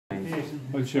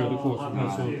I'll share the course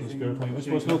with so spare time. I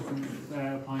suppose, look,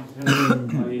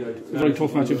 very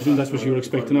tough match. I presume that's what you were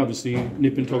expecting, obviously,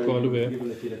 nip and tuck all the way.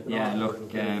 Yeah,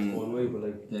 look,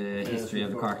 the history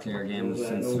of the Clare games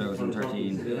since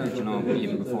 2013, you know,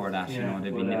 even before that, you know,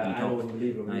 they've been nip and tuck.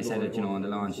 And I said it, you know, in the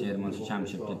launch day of the Munster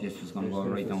Championship that this was going to go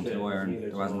right down to the wire, and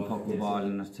there wasn't a puck of the ball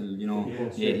until, you know,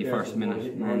 the 81st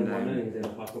minute. And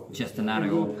just a night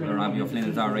ago, Robbie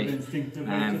O'Flynn's alright. He's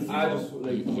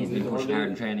been pushing hard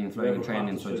in training, flying in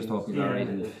training, so I just hope he's alright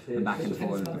and back in the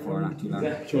fold before not too long.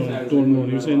 Don't know,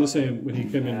 you were saying the same when he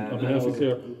came in on behalf of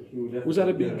Clare. Was that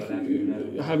a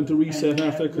big having to reset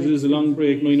after, because it is a long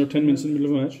break, 9 or 10 minutes in the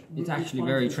middle of a match? It's actually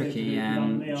very tricky. You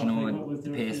know, the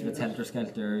pace of it's helter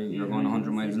skelter. You're going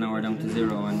 100 miles an hour down to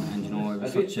 0, and you know, it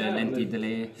was such a lengthy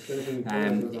delay.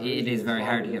 It is very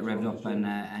hard to get revved up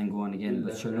and going again.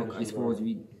 But sure, look, I suppose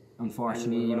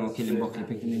unfortunately, you know, Killian Buckley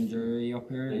picked an injury up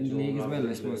here in the league as well,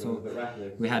 I suppose, so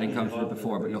we had encountered it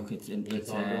before, but look, it's an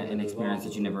experience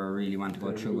that you never really want to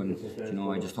go through, and you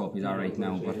know, I just hope he's alright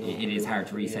now, but it is hard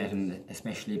to reset, and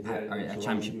especially a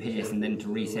championship pace, and then to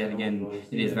reset again,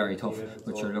 it is very tough,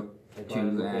 but sure, look,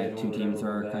 two teams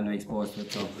are kind of exposed to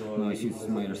it, so no issues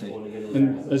from either side.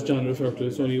 And as John referred to,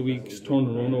 it's only a week's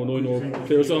turnaround. I know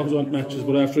players always want matches,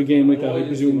 but after a game like that, I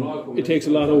presume it takes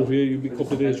a lot out of you. You'll be a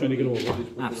couple of days trying to get over it.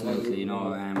 Absolutely, you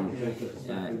know,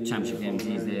 championship games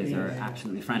these days are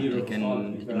absolutely frantic,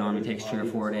 and it normally takes 3 or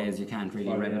 4 days. You can't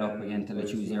really rev it up again till a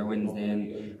Tuesday or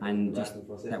Wednesday, and just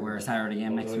that we're a Saturday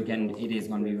game next weekend, it is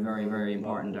going to be very, very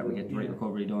important that we get the right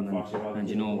recovery done, and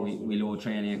you know, we load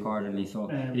training accordingly, so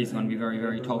it is going to be very,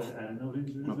 very tough.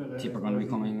 Tip are going to be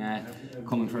coming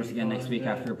for us again next week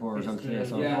after a poor result today,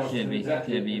 so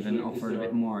they'll be even up for it a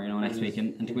bit more, you know, next week,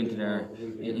 and to go into there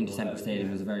into Central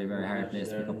Stadium is a very, very hard place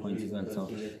to pick up points as well, so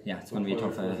yeah, it's going to be a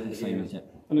tough assignment. Yeah.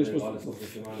 And I suppose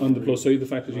on the plus side, the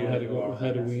fact that you had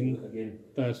a win,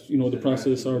 that you know the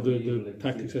process or the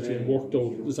tactics that you had worked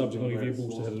out is obviously going to give you a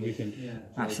boost ahead of the weekend.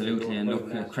 Absolutely, and look,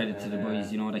 credit to the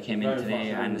boys, you know, that came in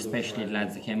today, and especially the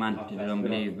lads that came on, they did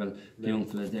unbelievable. The young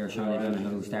fellas there, Sean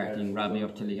O'Donnell, starting Robbie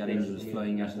up till he got injured, was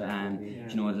flying it,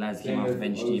 you know, the lads came off the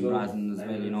bench team, Rosin as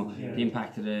well, you know, the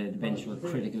impact of the bench was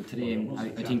critical today, and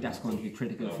I think that's going to be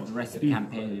critical for the rest of the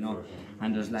campaign, you know,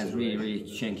 and there's lads really,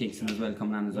 Shane Kingston as well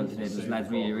coming on as well today, there's lads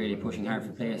really pushing hard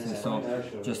for places, so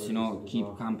just, you know, keep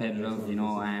competitive, you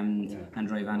know, and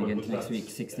drive on again to next week.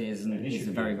 6 days and it's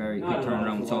a very, very quick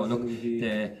turnaround, so look,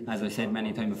 as I said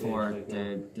many times before,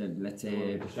 the let's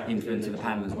say influence of the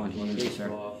panel is going to be in this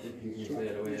year.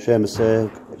 Seamus,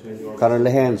 Conor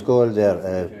Lehane's goal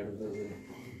there,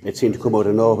 it seemed to come out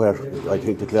of nowhere. I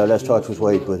think the Clare last touch was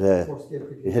wide, but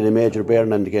it had a major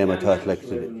bearing on the game, I thought.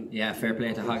 Yeah, fair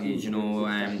play to Hoggy, you know,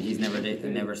 he's never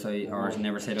said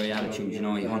oh attitude, you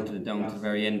know, he hunted it down to the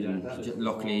very end, and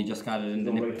luckily he just got it in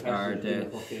the nip, or the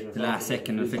last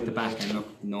second, and flicked it back, and look,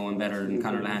 no one better than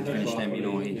Conor Lehane to finish them, you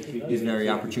know, he's very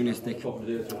opportunistic,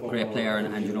 great player,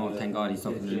 and you know, thank God he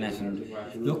stuck in the net, and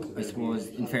look, I suppose,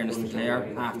 in fairness to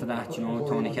Clare, after that, you know,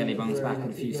 Tony Kelly bounced back with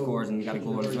a few scores and got a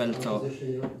goal as well, so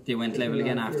they went level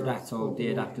again after that, so they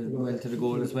adapted well to the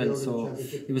goal as well, so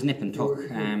it was nip and tuck,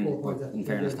 but in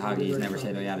fairness to Hoggy, he's never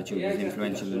said oh attitude, he was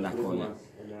influential in that goal.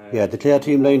 Yeah, the Clare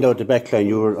team lined out the back line,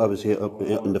 you were obviously up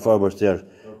in the forwards there,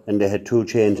 and they had 2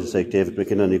 changes, like David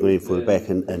McKinnon going in full back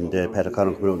and Pat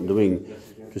O'Connor coming out in the wing.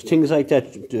 Just things like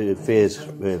that phase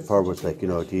forwards, like, you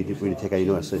know, do you really take any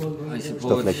notice of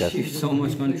stuff like that? You've so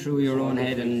much going through your own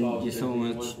head, and you've so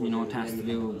much, you know, tasks to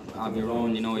do of your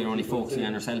own, you know, you're only focusing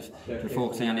on yourself, you're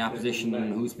focusing on the opposition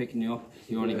and who's picking you up,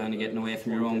 you're only kind of getting away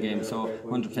from your own game, so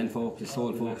 100% focus,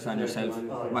 sole focus on yourself,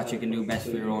 what you can do best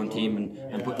for your own team,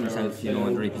 and putting yourself, you know,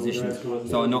 in the right positions.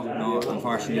 So no,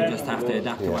 unfortunately you just have to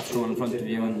adapt to what's thrown in front of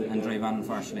you and drive on,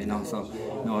 unfortunately, no, so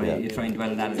no, you try and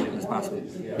dwell on that as little as possible.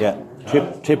 Yeah.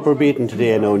 Tip were beaten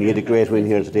today now, and you had a great win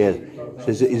here today. So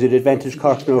is it advantage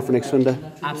Corks now for next Sunday?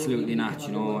 Absolutely not.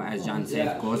 You know, as John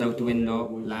said, it goes out the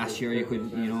window. Last year you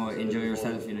could, you know, enjoy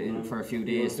yourself for a few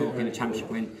days, so kind of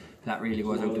championship win. That really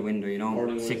goes out the window, you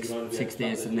know. Six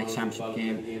days to the next championship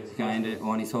game, kind of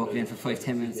only soak it in for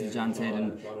 5-10 minutes, as John said,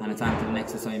 and it's on to the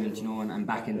next assignment, you know, and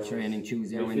back in training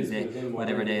Tuesday or Wednesday,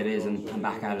 whatever day it is, and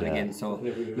back at it again. So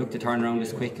look, the turnaround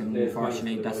is quick, and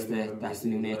unfortunately that's the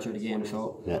new nature of the game.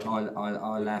 So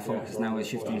all focus now is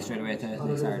shifting straight away to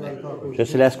next Saturday.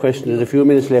 Just the last question: there's a few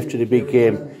minutes left to the big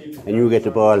game, and you get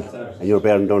the ball, and you're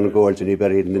bearing down the goals, and you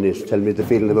bury it in the net. Tell me the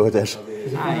feeling about that.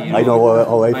 I know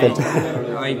how I felt.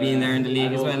 I've been there in the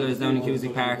league as well. I was down in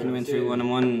Cusick Park and went through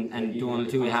 1-on-1, and the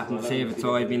 1-2 we happened to save it,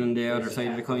 so I've been on the other side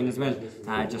of the coin as well.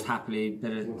 Just happily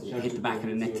that it hit the back of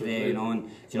the net today, you know, and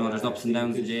you know there's ups and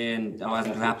downs in Jay, and I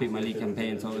wasn't too happy with my league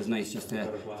campaign, so it was nice just to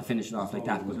finish it off like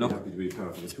that. But look,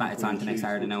 it's on to next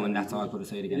Saturday now, and that's all put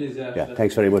aside again. Yeah,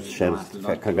 thanks very much,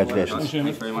 Seamus. Congratulations.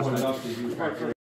 Thanks very much.